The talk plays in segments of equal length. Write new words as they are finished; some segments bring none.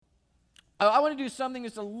I want to do something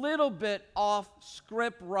that's a little bit off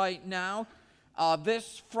script right now.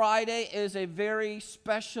 This Friday is a very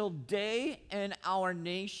special day in our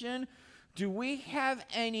nation. Do we have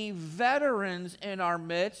any veterans in our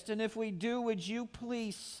midst? And if we do, would you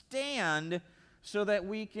please stand so that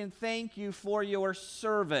we can thank you for your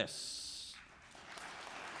service?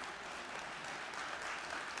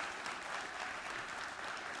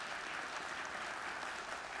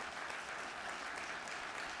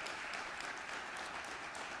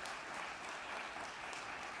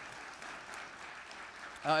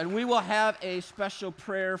 And we will have a special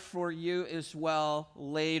prayer for you as well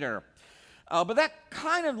later. But that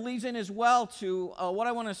kind of leads in as well to what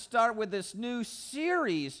I want to start with, this new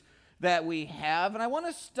series that we have. And I want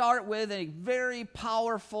to start with a very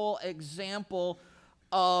powerful example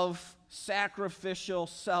of sacrificial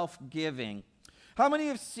self-giving. How many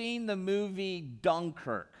have seen the movie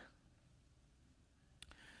Dunkirk?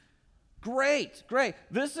 Great.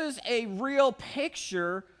 This is a real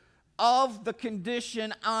picture of the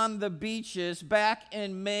condition on the beaches back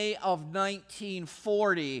in May of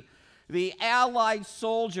 1940. The Allied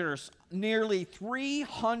soldiers, nearly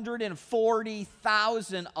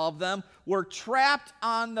 340,000 of them, were trapped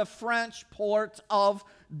on the French port of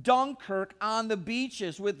Dunkirk on the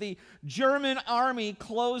beaches, with the German army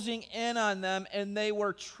closing in on them, and they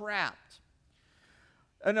were trapped.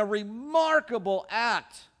 And a remarkable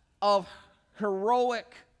act of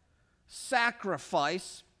heroic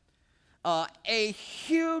sacrifice. A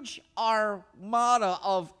huge armada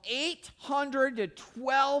of 800 to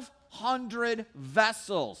 1,200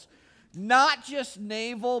 vessels, not just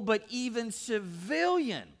naval, but even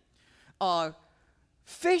civilian,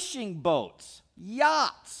 fishing boats,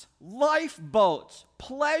 yachts, lifeboats,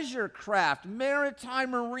 pleasure craft,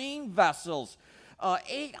 maritime marine vessels.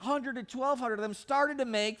 800 to 1,200 of them started to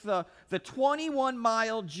make the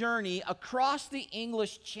 21-mile journey across the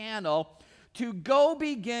English Channel to go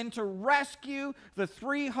begin to rescue the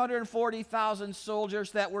 340,000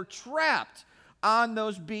 soldiers that were trapped on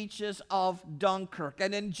those beaches of Dunkirk.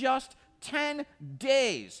 And in just 10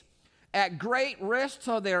 days, at great risk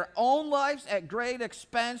to their own lives, at great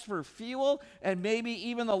expense for fuel, and maybe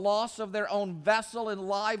even the loss of their own vessel and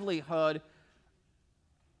livelihood,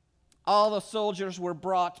 all the soldiers were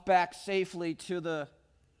brought back safely to the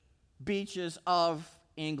beaches of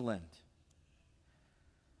England.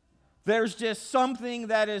 There's just something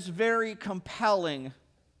that is very compelling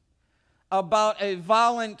about a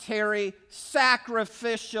voluntary,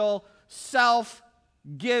 sacrificial,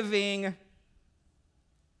 self-giving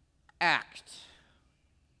act.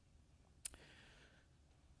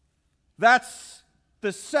 That's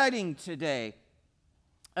the setting today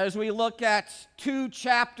as we look at 2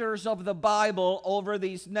 chapters of the Bible over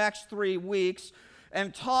these next 3 weeks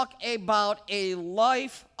and talk about a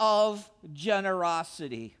life of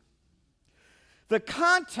generosity. The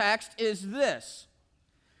context is this,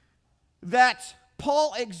 that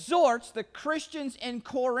Paul exhorts the Christians in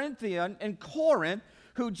Corinth,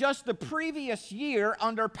 who just the previous year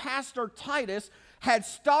under Pastor Titus had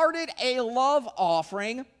started a love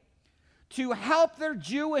offering to help their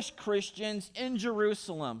Jewish Christians in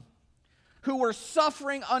Jerusalem who were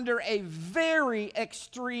suffering under a very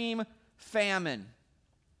extreme famine.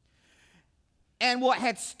 And what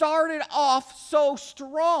had started off so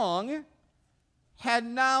strong had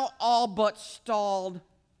now all but stalled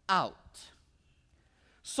out.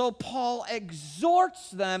 So Paul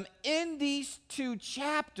exhorts them in these 2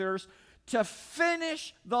 chapters to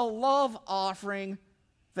finish the love offering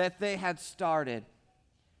that they had started.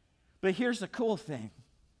 But here's the cool thing.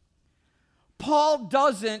 Paul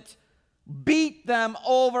doesn't beat them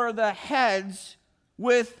over the heads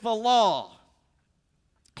with the law.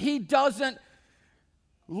 He doesn't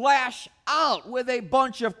lash out with a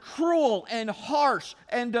bunch of cruel and harsh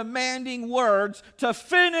and demanding words to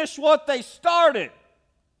finish what they started.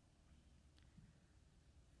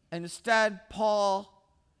 Instead, Paul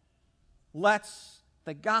lets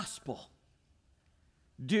the gospel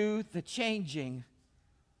do the changing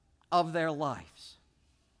of their lives.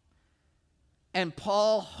 And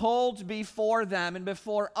Paul holds before them and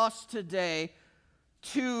before us today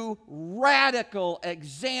 2 radical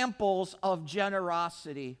examples of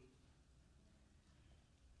generosity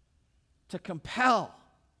to compel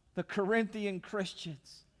the Corinthian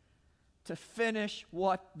Christians to finish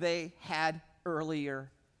what they had earlier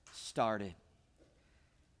started.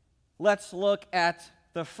 Let's look at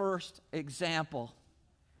the first example.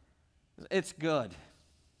 It's good.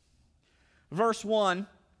 Verse 1,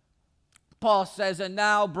 Paul says, "And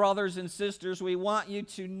now, brothers and sisters, we want you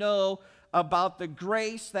to know about the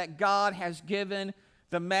grace that God has given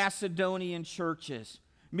the Macedonian churches.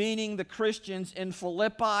 meaning the Christians in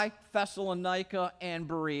Philippi, Thessalonica, and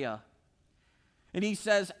Berea. And he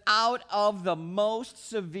says, out of the most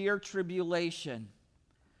severe tribulation,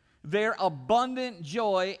 their abundant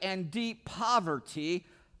joy and deep poverty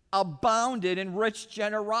abounded in rich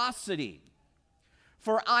generosity.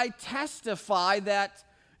 For I testify that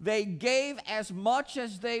they gave as much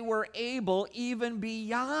as they were able, even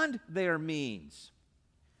beyond their means.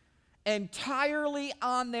 Entirely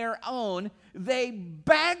on their own, they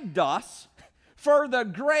begged us for the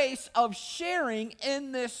grace of sharing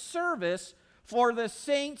in this service for the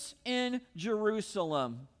saints in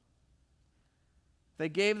Jerusalem. They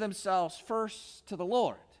gave themselves first to the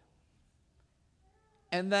Lord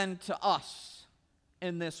and then to us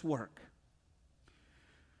in this work.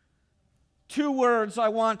 Two words I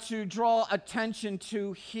want to draw attention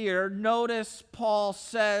to here. Notice Paul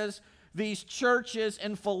says these churches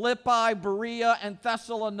in Philippi, Berea, and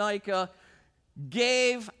Thessalonica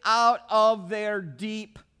gave out of their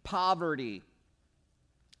deep poverty.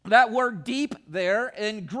 That word deep there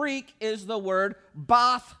in Greek is the word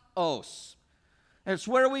bathos. It's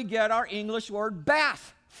where we get our English word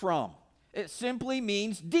bath from. It simply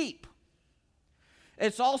means deep.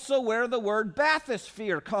 It's also where the word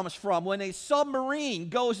bathysphere comes from. When a submarine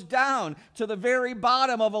goes down to the very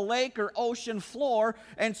bottom of a lake or ocean floor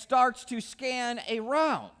and starts to scan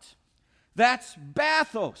around. That's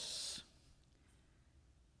bathos.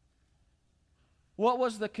 What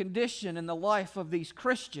was the condition in the life of these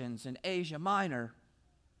Christians in Asia Minor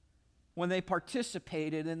when they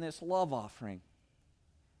participated in this love offering?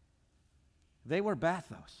 They were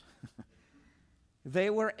bathos.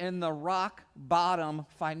 They were in the rock bottom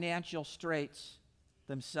financial straits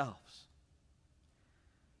themselves.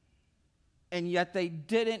 And yet they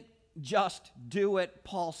didn't just do it,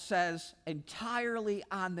 Paul says, entirely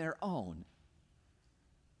on their own.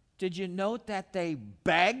 Did you note that they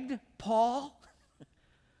begged Paul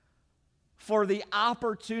for the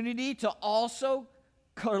opportunity to also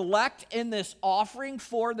collect in this offering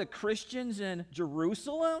for the Christians in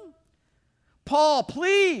Jerusalem? Paul,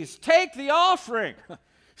 please take the offering.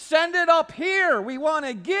 Send it up here. We want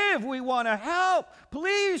to give. We want to help.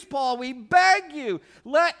 Please, Paul, we beg you,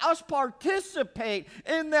 let us participate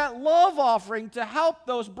in that love offering to help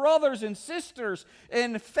those brothers and sisters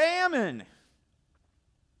in famine.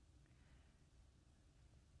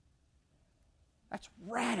 That's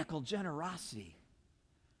radical generosity.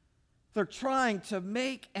 They're trying to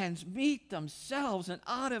make ends meet themselves, and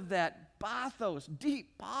out of that bathos,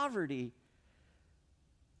 deep poverty,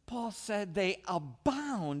 Paul said they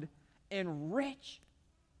abound in rich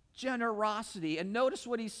generosity. And notice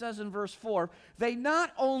what he says in verse 4. They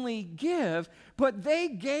not only give, but they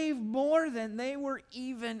gave more than they were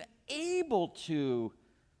even able to.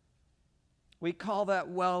 We call that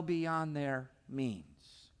well beyond their means.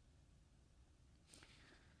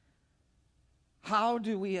 How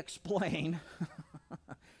do we explain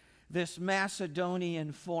this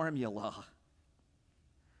Macedonian formula?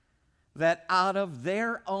 That out of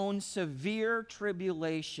their own severe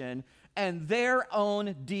tribulation and their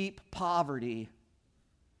own deep poverty,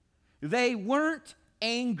 they weren't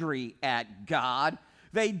angry at God.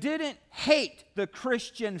 They didn't hate the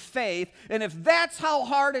Christian faith. And if that's how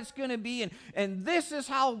hard it's going to be, and this is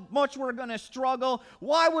how much we're going to struggle,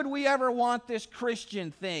 why would we ever want this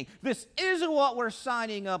Christian thing? This isn't what we're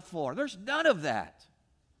signing up for. There's none of that.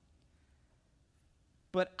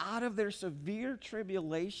 But out of their severe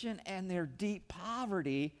tribulation and their deep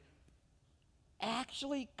poverty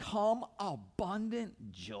actually come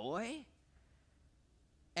abundant joy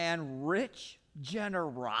and rich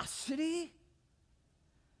generosity?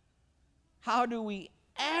 How do we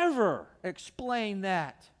ever explain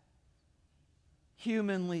that,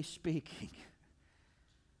 humanly speaking?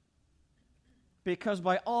 Because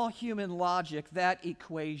by all human logic, that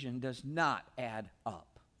equation does not add up.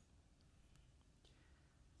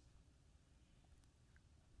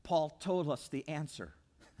 Paul told us the answer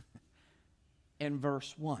in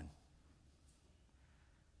verse 1.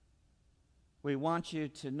 We want you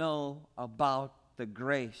to know about the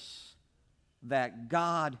grace that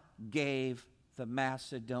God gave the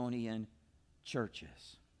Macedonian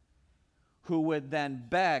churches, who would then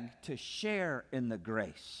beg to share in the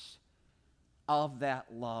grace of that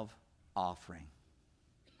love offering.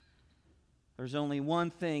 There's only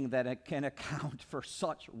one thing that can account for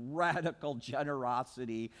such radical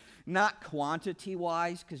generosity, not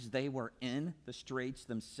quantity-wise, because they were in the straits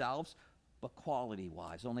themselves, but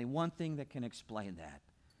quality-wise. Only one thing that can explain that,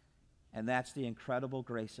 and that's the incredible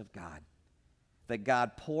grace of God that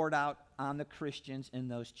God poured out on the Christians in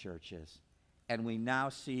those churches, and we now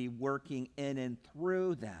see working in and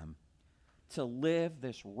through them to live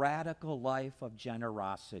this radical life of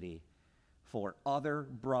generosity for other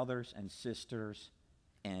brothers and sisters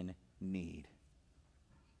in need.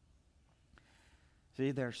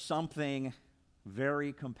 See, there's something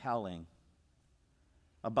very compelling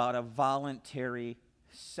about a voluntary,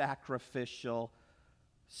 sacrificial,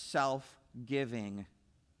 self-giving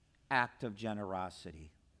act of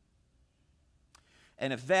generosity.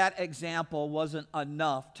 And if that example wasn't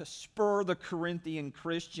enough to spur the Corinthian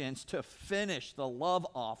Christians to finish the love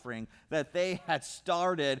offering that they had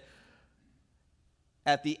started,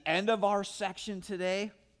 at the end of our section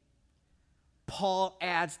today, Paul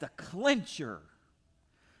adds the clincher.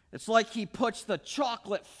 It's like he puts the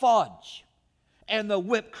chocolate fudge and the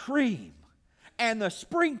whipped cream and the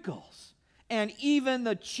sprinkles and even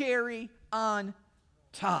the cherry on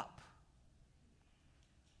top.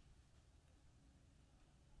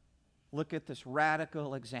 Look at this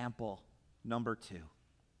radical example, number 2.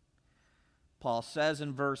 Paul says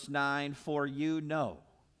in verse 9, "For you know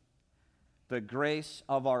the grace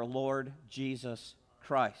of our Lord Jesus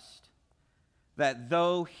Christ, that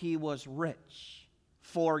though he was rich,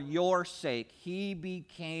 for your sake he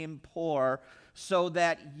became poor, so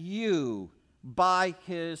that you, by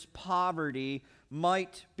his poverty,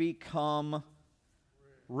 might become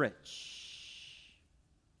rich."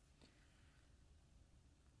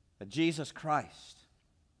 That Jesus Christ,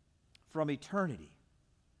 from eternity,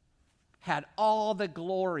 had all the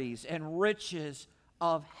glories and riches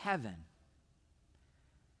of heaven.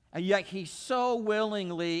 And yet he so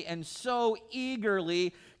willingly and so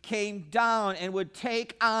eagerly came down and would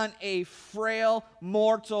take on a frail,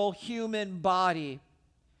 mortal human body.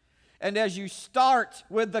 And as you start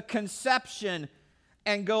with the conception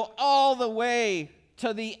and go all the way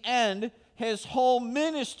to the end, his whole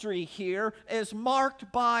ministry here is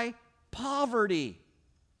marked by poverty.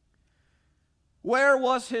 Where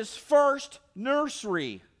was his first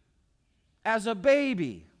nursery as a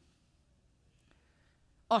baby?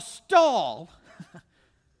 A stall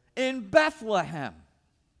in Bethlehem.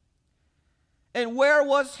 And where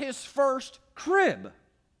was his first crib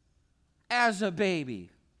as a baby?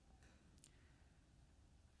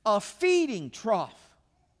 A feeding trough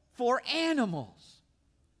for animals.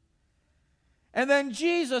 And then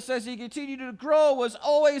Jesus, as he continued to grow, was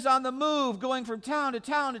always on the move, going from town to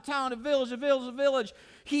town to town to village to village to village.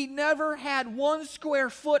 He never had 1 square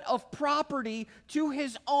foot of property to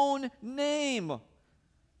his own name.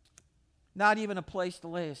 Not even a place to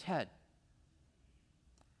lay his head.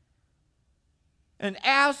 And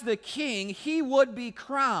as the king, he would be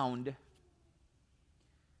crowned,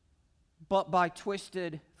 but by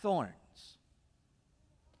twisted thorns.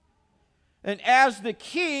 And as the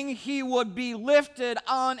king, he would be lifted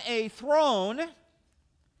on a throne,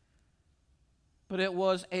 but it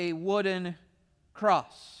was a wooden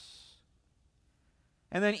cross.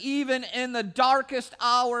 And then even in the darkest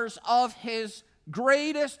hours of his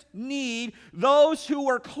greatest need, those who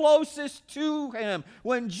were closest to him,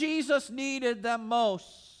 when Jesus needed them most,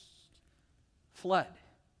 fled.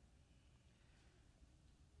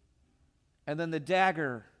 And then the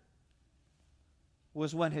dagger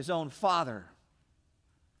was when his own father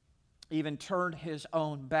even turned his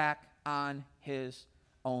own back on his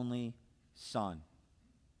only son.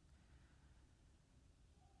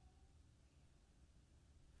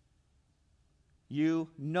 You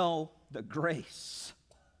know the grace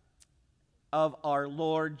of our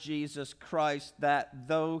Lord Jesus Christ, that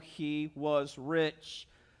though he was rich,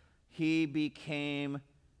 he became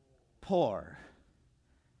poor,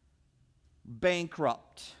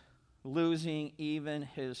 bankrupt, losing even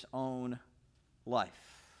his own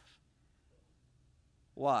life.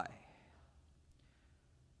 Why?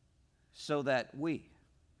 So that we,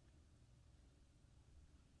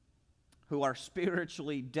 who are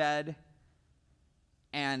spiritually dead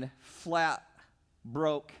and flat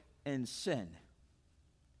broke in sin,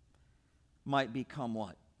 might become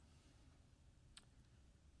what?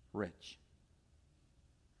 Rich.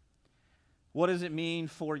 What does it mean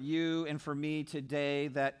for you and for me today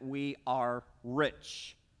that we are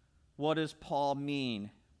rich? What does Paul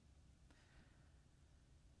mean?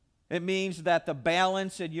 It means that the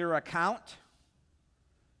balance in your account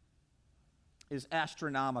is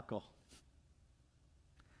astronomical.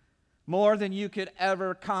 More than you could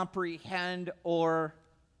ever comprehend or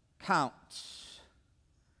count.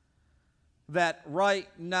 That right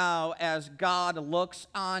now, as God looks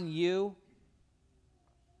on you,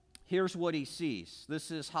 here's what he sees.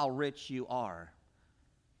 This is how rich you are.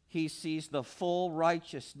 He sees the full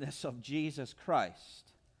righteousness of Jesus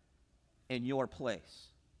Christ in your place.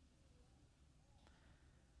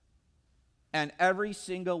 And every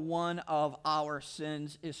single one of our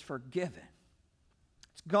sins is forgiven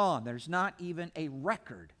It's gone. There's not even a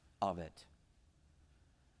record of it.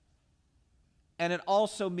 And it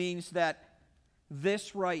also means that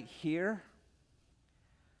this right here,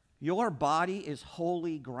 your body is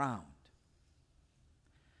holy ground.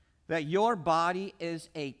 That your body is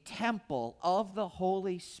a temple of the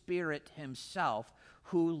Holy Spirit himself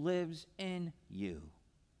who lives in you.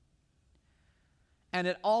 And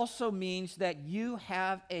it also means that you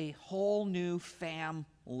have a whole new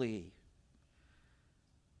family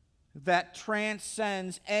that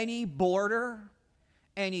transcends any border,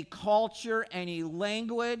 any culture, any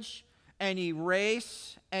language, any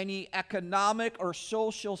race, any economic or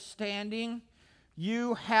social standing.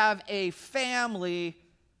 You have a family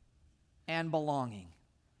and belonging.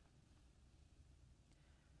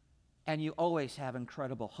 And you always have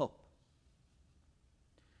incredible hope.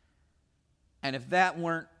 And if that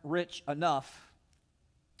weren't rich enough,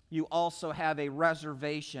 you also have a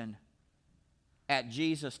reservation at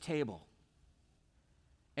Jesus' table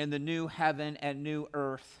in the new heaven and new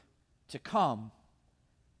earth to come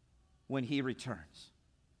when he returns.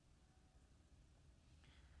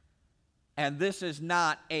 And this is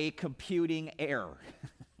not a computing error.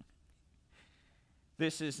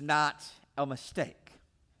 This is not a mistake.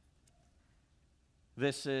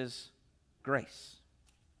 This is grace.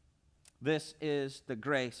 This is the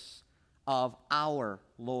grace of our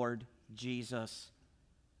Lord Jesus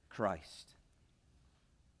Christ.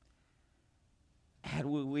 And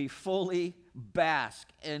we fully bask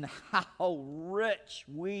in how rich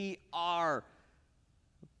we are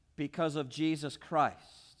because of Jesus Christ.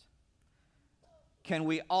 Can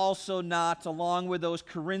we also not, along with those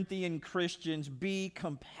Corinthian Christians, be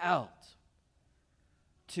compelled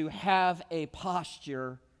to have a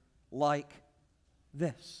posture like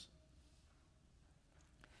this?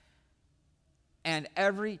 And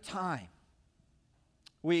every time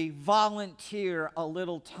we volunteer a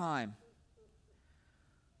little time,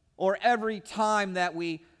 or every time that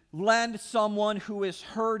we lend someone who is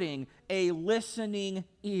hurting a listening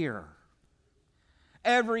ear,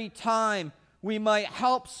 every time we might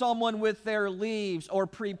help someone with their leaves or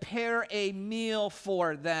prepare a meal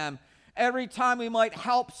for them, every time we might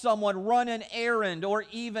help someone run an errand or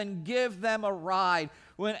even give them a ride,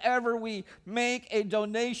 whenever we make a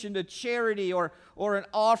donation to charity or an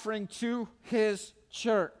offering to his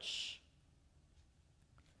church,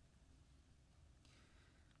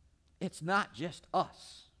 it's not just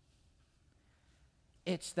us.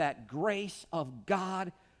 It's that grace of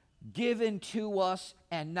God given to us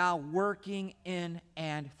and now working in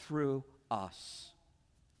and through us.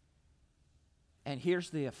 And here's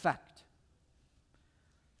the effect.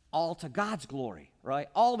 All to God's glory, right?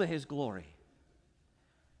 All to his glory.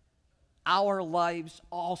 Our lives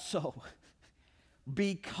also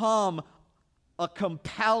become a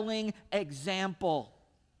compelling example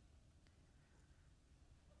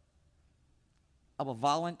of a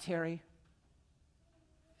voluntary,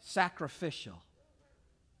 sacrificial,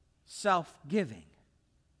 self-giving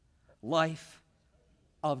life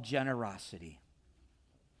of generosity.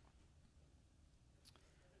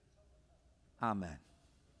 Amen.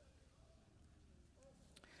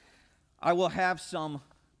 I will have some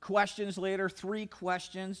questions later, 3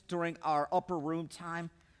 questions during our upper room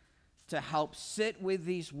time to help sit with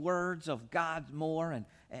these words of God more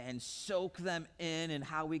and soak them in, and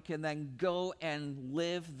how we can then go and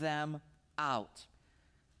live them out.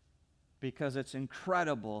 Because it's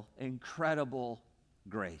incredible, incredible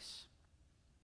grace.